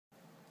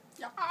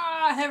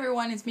Hey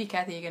everyone, it's me,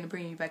 Kathy, again, to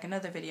bring you back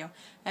another video.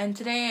 And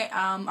today,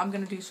 I'm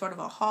going to do sort of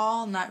a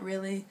haul, not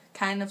really,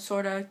 kind of,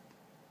 sort of,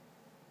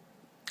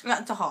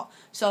 not a haul.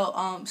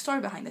 So, story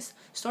behind this.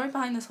 Story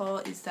behind this haul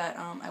is that,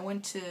 I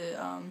went to,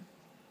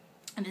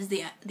 it is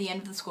the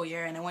end of the school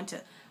year, and I went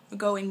to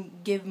go and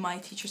give my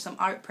teacher some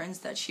art prints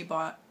that she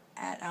bought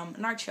at,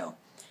 an art show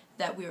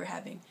that we were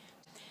having.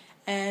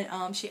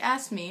 And, she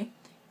asked me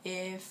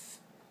if,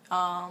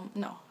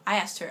 no, I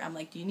asked her, I'm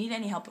like, do you need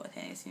any help with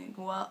anything?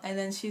 Well, and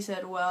then she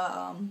said,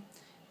 well,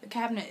 the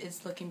cabinet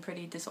is looking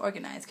pretty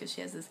disorganized because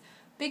she has this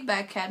big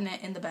back cabinet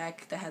in the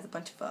back that has a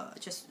bunch of,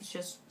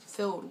 just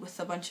filled with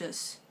a bunch of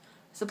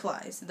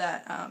supplies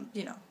that,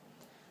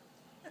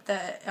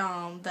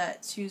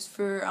 that's used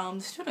for,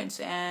 the students,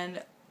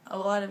 and a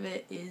lot of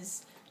it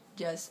is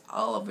just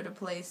all over the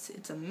place.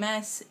 It's a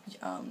mess.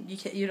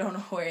 You don't know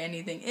where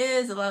anything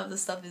is. A lot of the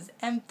stuff is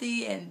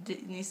empty and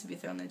it needs to be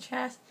thrown in the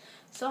trash.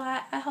 So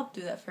I helped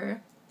do that for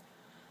her.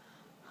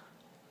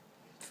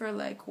 For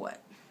like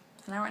what,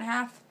 an hour and a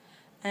half,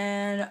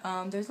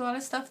 and there's a lot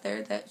of stuff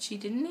there that she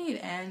didn't need,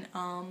 and a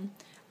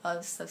lot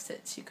of stuff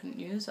that she couldn't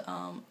use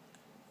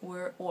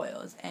were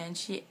oils, and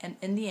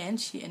in the end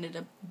she ended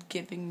up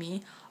giving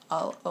me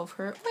all of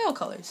her oil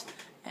colors.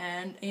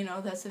 And,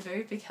 that's a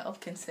very big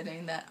help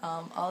considering that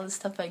all the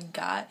stuff I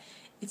got,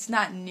 it's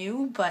not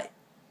new, but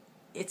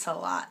it's a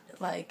lot.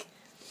 Like,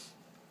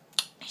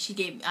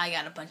 I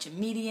got a bunch of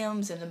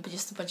mediums and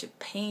just a bunch of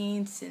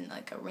paints and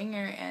like a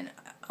ringer, and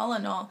all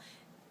in all,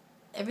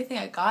 everything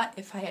I got,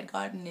 if I had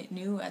gotten it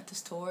new at the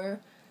store,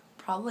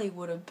 probably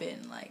would have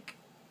been like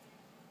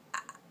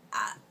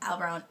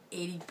around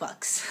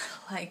 $80.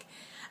 Like,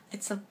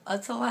 it's a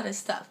lot of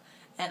stuff.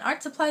 And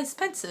art supply is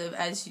expensive,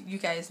 as you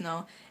guys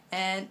know.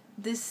 And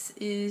this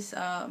is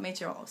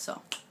major haul,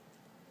 so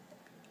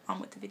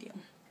on with the video.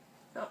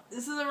 So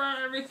this is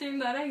around everything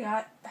that I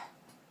got.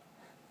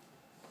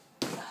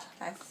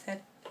 I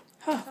said.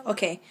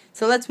 Okay,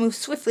 so let's move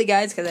swiftly,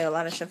 guys, because I have a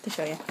lot of stuff to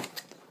show you.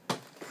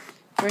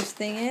 First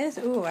thing is,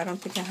 I don't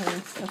think I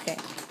have this. Okay.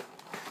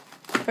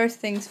 First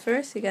things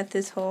first, you got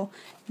this whole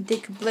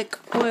Dick Blick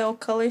oil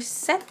color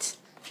set.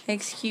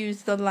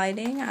 Excuse the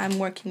lighting. I'm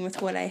working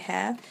with what I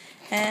have.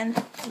 And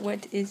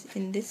what is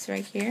in this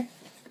right here?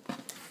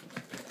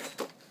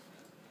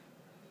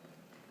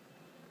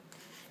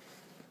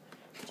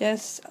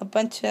 Just a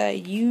bunch of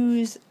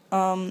used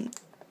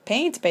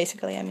paints,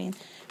 basically. I mean,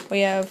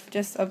 we have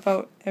just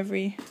about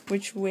every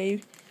which way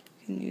you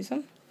can use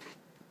them.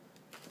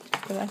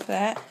 So that's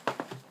that.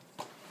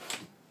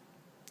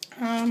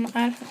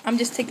 I'm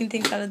just taking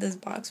things out of this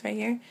box right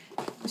here.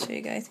 I'll show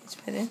you guys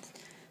each bit.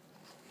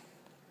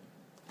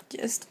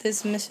 Just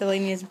this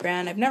miscellaneous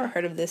brand. I've never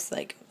heard of this,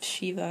 like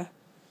Shiva.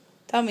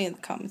 Tell me in the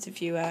comments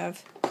if you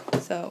have.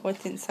 So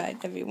what's inside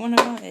every one of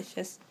them is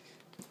just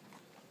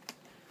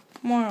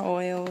more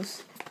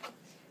oils.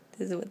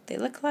 This is what they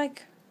look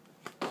like.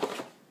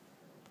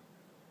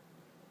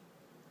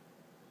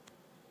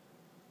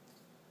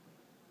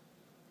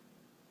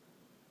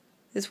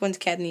 This one's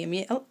cadmium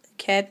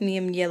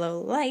yellow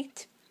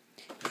light,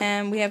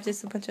 and we have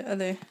just a bunch of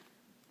other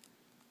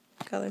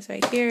colors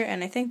right here,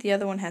 and I think the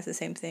other one has the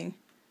same thing,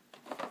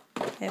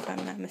 if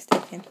I'm not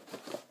mistaken.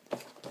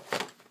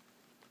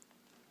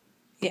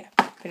 Yeah,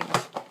 pretty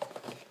much.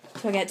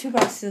 So I got 2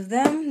 boxes of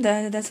them.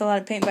 That's a lot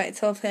of paint by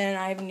itself, and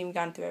I haven't even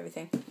gone through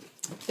everything,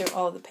 through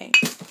all the paint.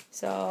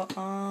 So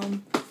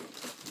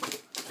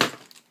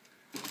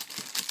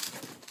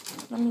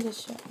let me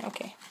just show you.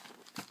 Okay.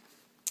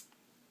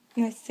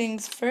 Next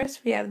things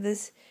first, we have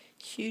this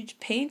huge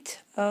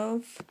it's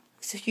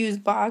a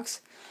huge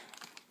box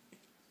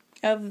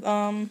of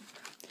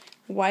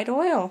white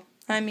oil.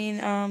 I mean,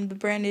 the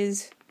brand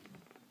is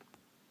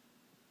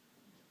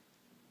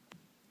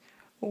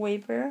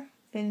Weber,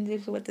 and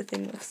this is what the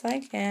thing looks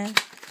like. And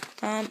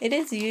it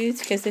is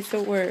used, because if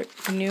it were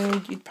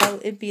new,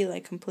 it'd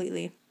be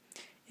completely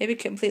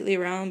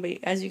round. But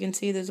as you can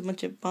see, there's a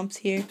bunch of bumps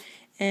here,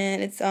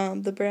 and it's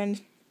the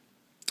brand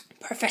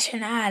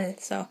Professional.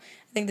 So I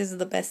think this is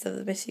the best of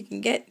the best you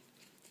can get,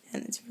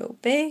 and it's real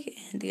big.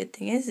 And the good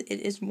thing is, it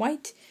is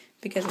white,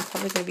 because I'm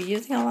probably going to be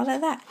using a lot of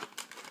that,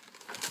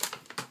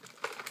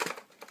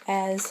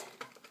 as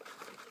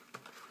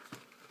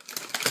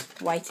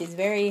white is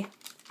very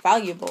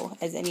valuable,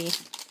 as any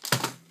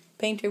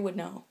painter would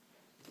know.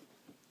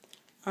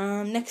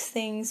 Next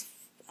things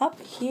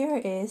up here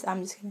is,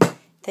 I'm just going to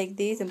take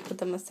these and put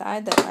them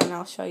aside, and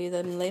I'll show you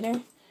them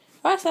later.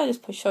 Or actually, I'll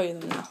just show you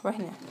them now, right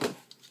now.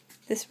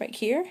 This right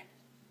here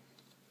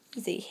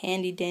is a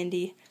handy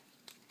dandy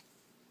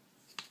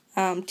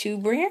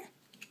tube ringer.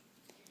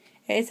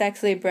 It's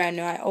actually brand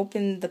new. I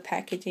opened the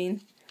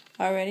packaging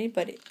already,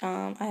 but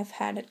I've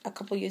had a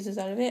couple uses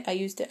out of it. I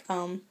used it,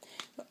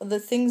 the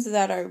things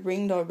that are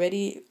ringed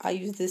already, I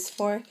use this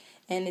for,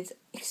 and it's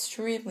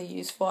extremely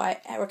useful. I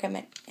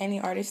recommend any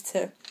artist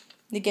to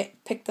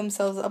pick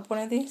themselves up one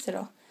of these.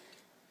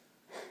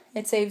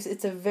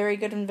 It's a very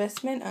good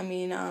investment. I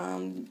mean,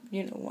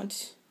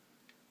 once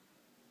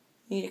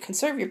you need to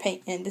conserve your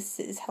paint, and this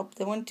is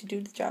the one to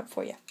do the job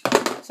for you.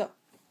 So,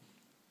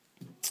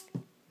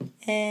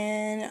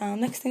 And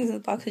next things in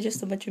the box are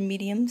just a bunch of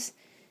mediums.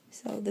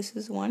 So this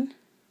is one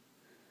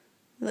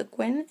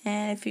liquid,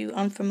 and if you're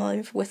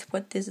unfamiliar with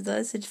what this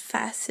does, it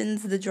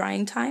fastens the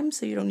drying time,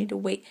 so you don't need to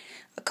wait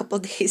a couple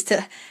of days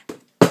to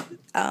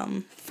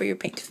for your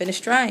paint to finish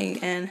drying.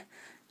 And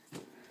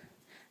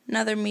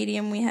another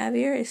medium we have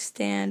here is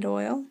Stand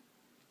Oil,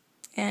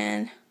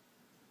 and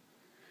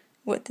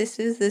what this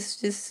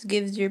just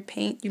gives your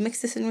paint, you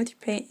mix this in with your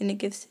paint, and it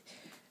gives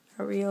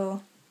has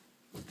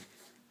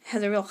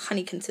a real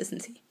honey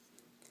consistency.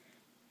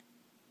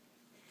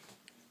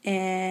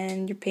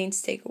 And your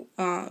paints take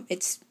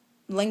it's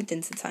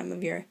lengthens the time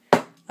of your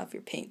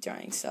paint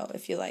drying. So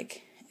if you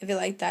like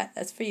that,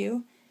 that's for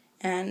you.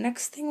 And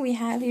next thing we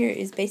have here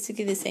is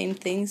basically the same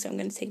thing, so I'm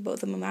going to take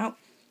both of them out.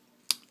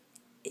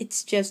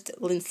 It's just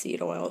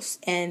linseed oils,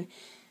 and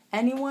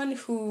anyone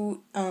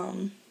who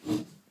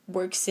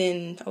works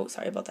in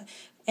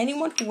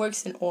anyone who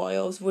works in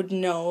oils would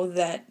know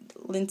that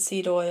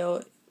linseed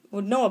oil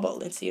about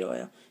linseed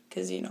oil,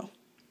 because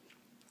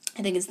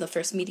I think it's the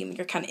first medium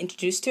you're kind of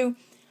introduced to.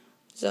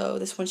 So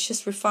this one's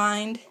just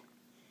refined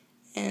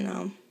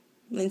and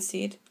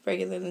linseed,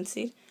 regular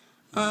linseed.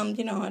 I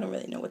don't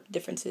really know what the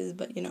difference is,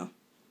 but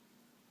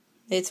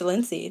it's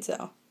linseed.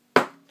 So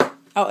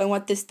and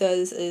what this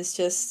does is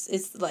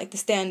it's like the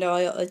Stand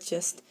Oil. It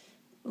just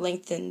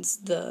lengthens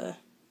the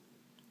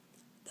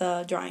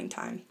drying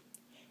time,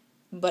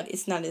 but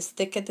it's not as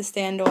thick as the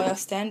Stand Oil.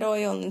 Stand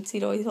Oil and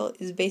linseed oil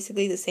is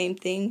basically the same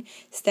thing.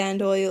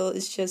 Stand Oil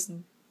is just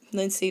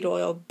linseed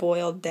oil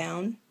boiled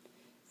down,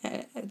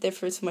 and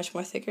therefore it's much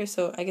more thicker.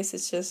 So I guess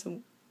it's just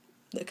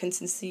the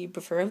consistency you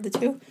prefer of the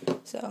two.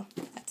 So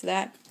that's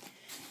that.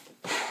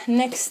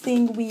 Next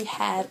thing we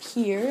have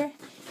here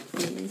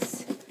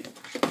is,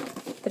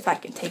 if I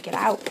can take it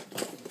out,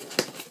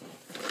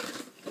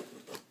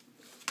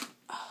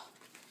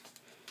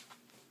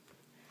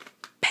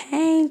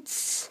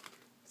 paints.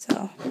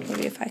 So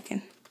maybe if I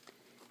can,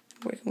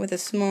 working with a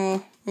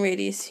small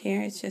radius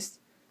here, it's just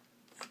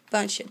a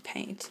bunch of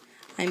paint.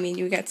 I mean,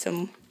 you got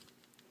some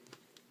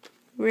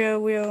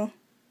real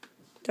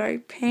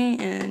dark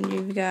paint, and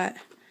you've got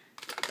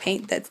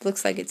paint that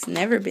looks like it's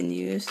never been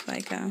used,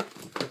 like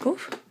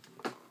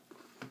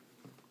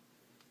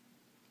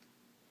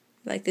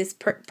this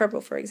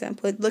purple, for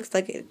example. It looks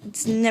like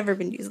it's never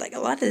been used. Like, a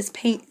lot of this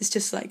paint is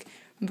just like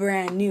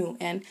brand new,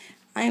 and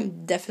I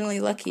am definitely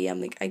lucky.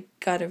 I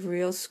got a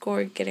real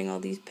score getting all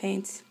these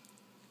paints.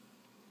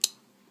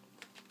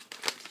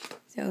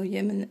 So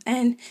yeah,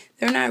 and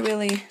they're not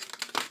really.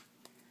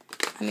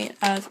 I mean,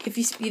 if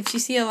you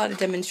see a lot of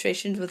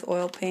demonstrations with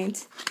oil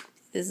paints,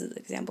 this is an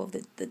example of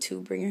the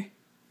Tube Bringer.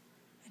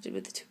 I did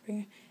with the Tube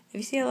Bringer. If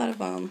you see a lot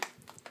of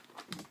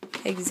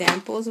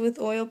examples with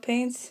oil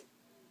paints,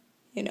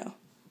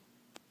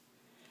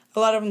 a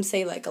lot of them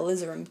say like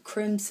alizarin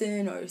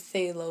crimson or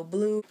phthalo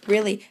blue,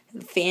 really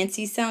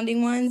fancy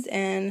sounding ones,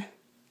 and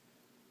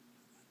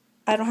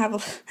I don't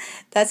have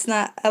that's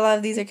not, a lot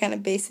of these are kind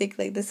of basic.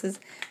 Like this is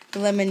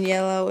lemon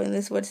yellow, and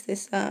what's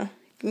this,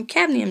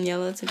 cadmium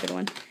yellow, that's a good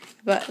one.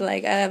 But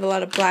like I have a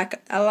lot of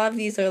black, a lot of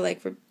these are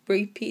like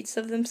repeats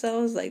of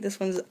themselves. Like this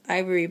one's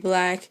ivory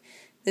black,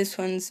 this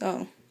one's,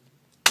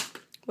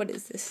 what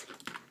is this?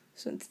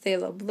 So it's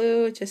phthalo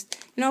blue, just,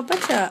 a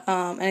bunch of,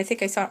 and I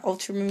think I saw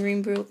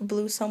ultramarine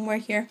blue somewhere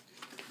here.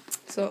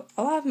 So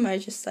a lot of them are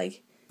just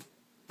like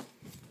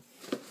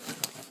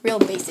real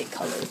basic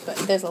colors, but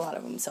there's a lot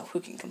of them, so who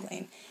can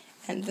complain?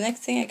 And the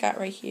next thing I got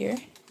right here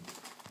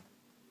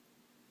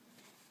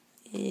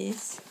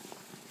is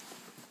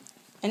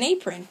an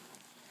apron.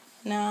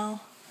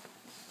 Now,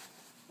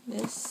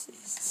 this is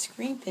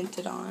screen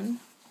printed on,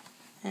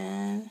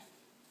 and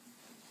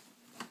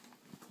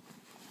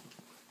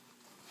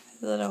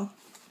a little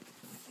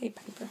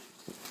paper,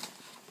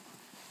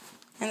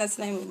 and that's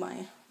the name of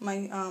my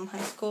high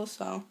school.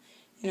 So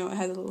it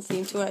has a little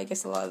theme to it. I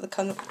guess a lot of the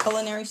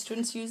culinary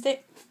students used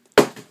it.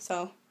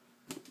 So,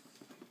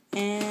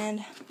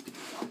 and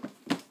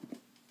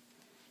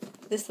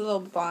this little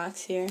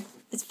box here.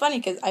 It's funny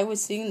because I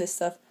was seeing this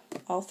stuff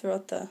all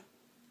throughout the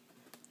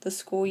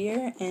school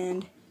year,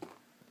 and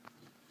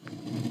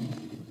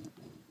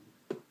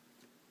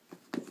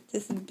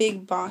this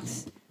big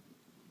box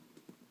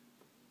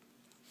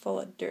full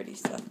of dirty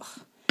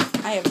stuff.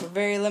 Ugh. I have a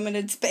very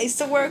limited space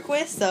to work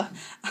with, so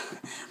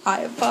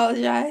I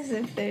apologize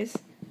if there's.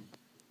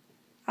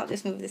 I'll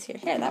just move this here.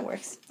 Yeah, that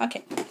works.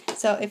 Okay,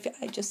 so if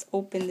I just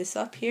open this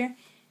up here,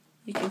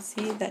 you can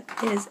see that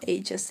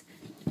it is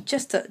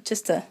just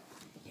a.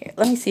 Here,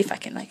 let me see if I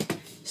can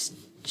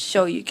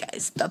show you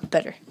guys a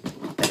better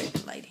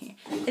light here.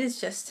 It is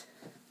just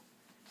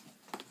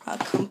a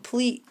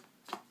complete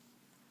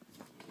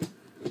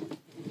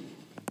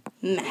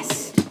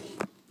mess.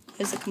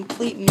 There's a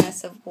complete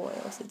mess of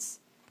oils. It's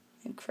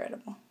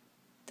incredible.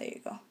 There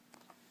you go.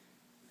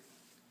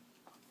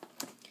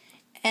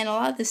 And a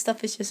lot of this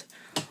stuff is just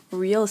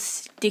real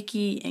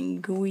sticky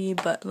and gooey,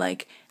 but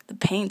like the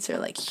paints are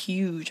like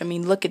huge. I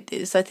mean, look at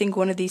this. I think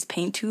one of these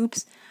paint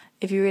tubes,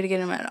 if you were to get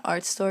them at an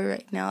art store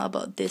right now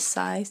about this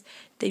size,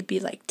 they'd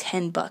be like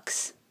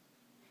 $10.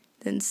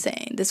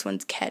 insane. This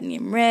one's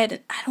cadmium red,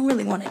 and I don't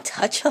really want to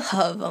touch a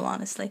lot of them,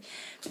 honestly,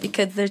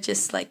 because they're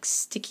just like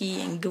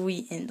sticky and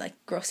gooey and like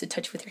gross to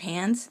touch with your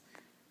hands.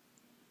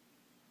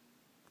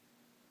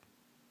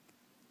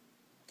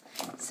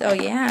 So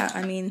yeah,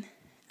 I mean,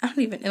 I don't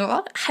even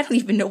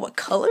know what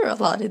color a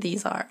lot of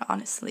these are,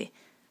 honestly.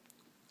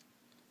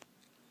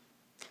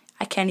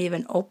 I can't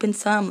even open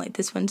some. Like,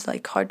 this one's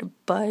like hard to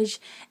budge,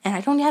 and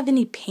I don't have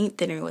any paint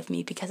thinner with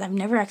me because I've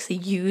never actually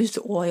used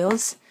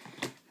oils.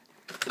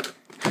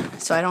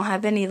 So I don't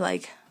have any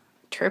like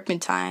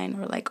turpentine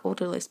or like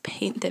odorless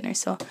paint thinner,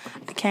 so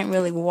I can't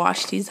really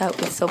wash these out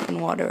with soap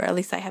and water, or at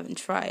least I haven't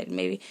tried.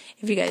 Maybe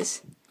if you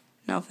guys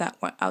know if that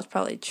works, I'll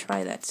probably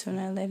try that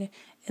sooner or later.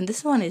 And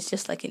this one is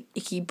just like an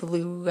icky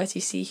blue, as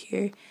you see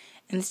here,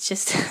 and it's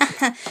just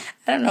I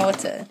don't know what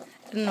to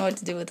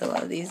do with a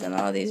lot of these, and a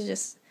lot of these are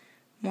just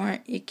more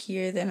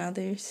ickier than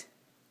others.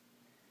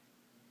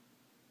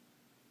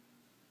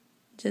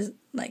 Just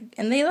like,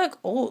 and they look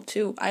old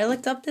too. I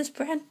looked up this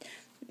brand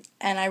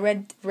and I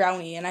read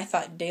Rowney, and I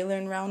thought Daler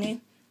and Rowney.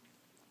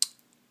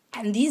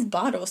 And these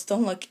bottles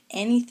don't look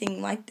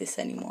anything like this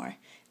anymore.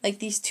 Like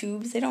these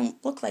tubes, they don't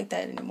look like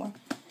that anymore.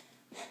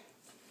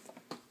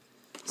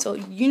 So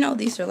you know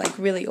these are like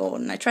really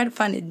old. And I tried to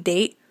find a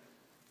date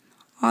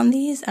on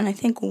these, and I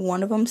think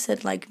one of them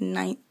said like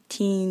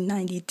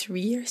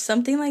 1993 or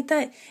something like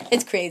that.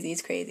 It's crazy,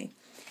 it's crazy.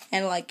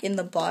 And like in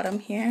the bottom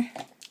here,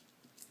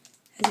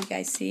 as you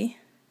guys see,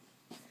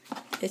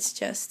 it's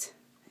just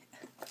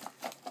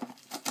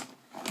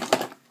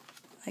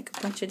like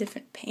a bunch of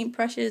different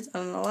paintbrushes,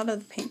 and a lot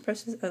of the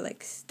paintbrushes are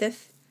like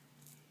stiff,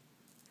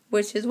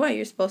 which is what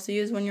you're supposed to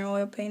use when you're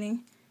oil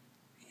painting.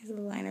 Here's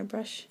a liner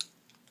brush.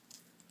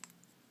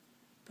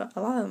 But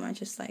a lot of them are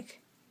just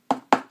like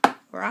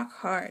rock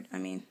hard. I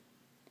mean,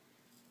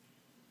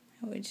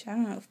 which I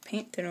don't know if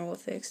paint thinner will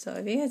fix. So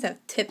if you guys have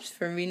tips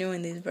for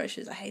renewing these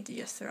brushes, I hate to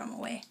just throw them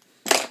away.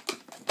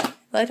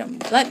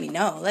 Let me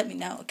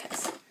know,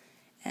 cause.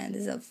 And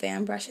this is a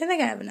fan brush. I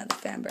think I have another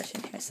fan brush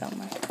in here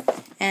somewhere.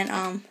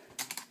 And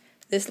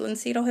this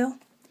Linseed Hill,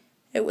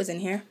 it was in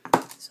here.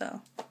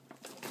 So,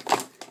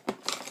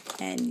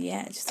 and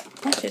yeah, just a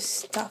bunch of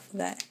stuff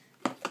that.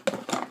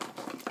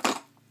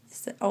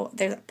 Oh,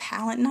 there's a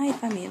palette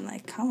knife. I mean,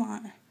 like, come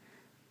on.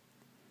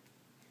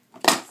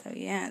 So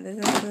yeah, there's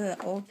the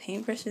old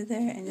paintbrushes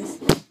there, and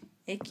just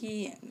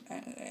icky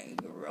and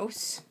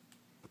gross.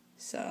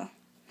 So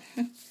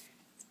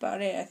that's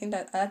about it. I think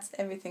that's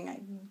everything I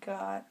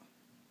got.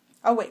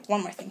 Oh wait,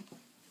 one more thing.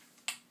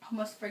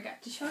 Almost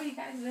forgot to show you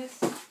guys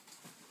this.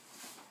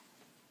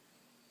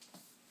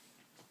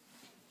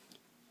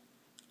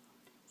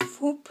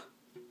 Whoop.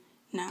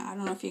 Now I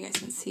don't know if you guys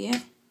can see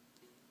it,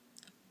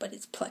 but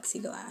it's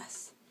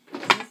plexiglass.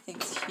 This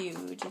thing's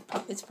huge.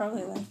 It's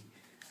probably like,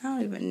 I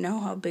don't even know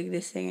how big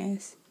this thing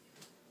is.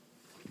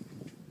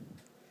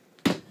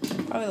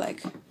 Probably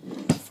like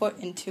a foot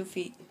and 2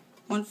 feet.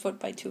 1 foot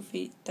by 2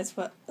 feet. That's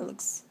what it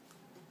looks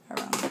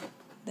around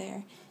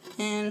there.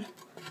 And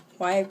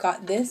why I've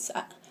got this,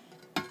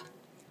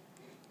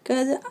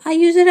 because I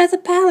use it as a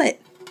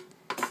palette.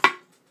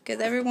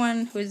 Because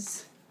everyone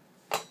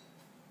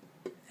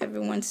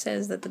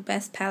says that the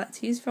best palette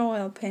to use for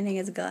oil painting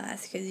is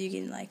glass, because you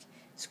can like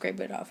scrape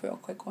it off real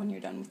quick when you're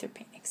done with your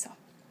painting. So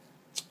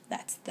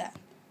that's that.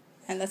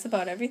 And that's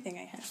about everything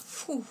I have.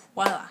 Whew,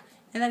 voila.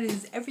 And that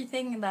is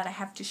everything that I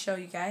have to show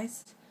you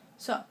guys.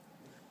 So,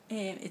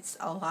 it's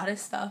a lot of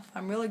stuff.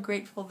 I'm really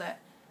grateful that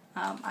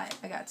I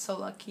got so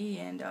lucky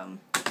and to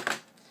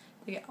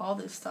get all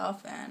this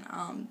stuff.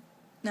 And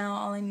now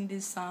all I need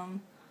is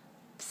some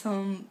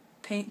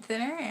paint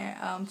thinner,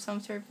 and some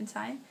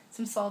turpentine,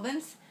 some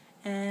solvents,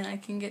 and I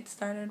can get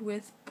started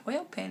with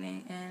oil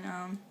painting.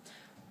 And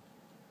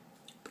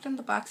put in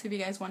the box if you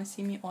guys want to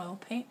see me oil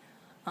paint.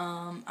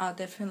 I'll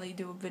definitely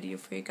do a video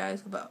for you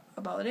guys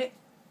about it.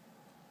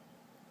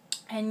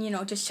 And, you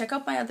know, just check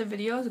out my other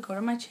videos. Go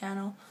to my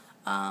channel.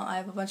 I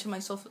have a bunch of my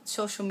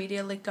social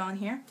media linked on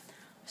here.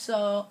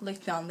 So,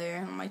 linked down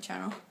there on my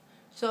channel.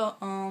 So,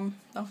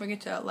 don't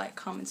forget to like,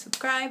 comment,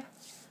 subscribe.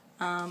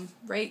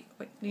 Rate.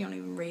 Wait, you don't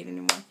even rate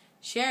anymore.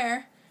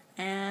 Share.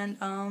 And,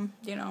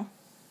 you know,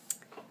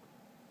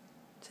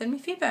 send me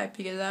feedback,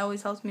 because that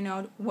always helps me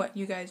know what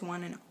you guys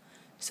want to know.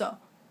 So,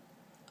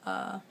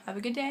 have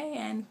a good day,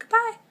 and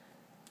goodbye.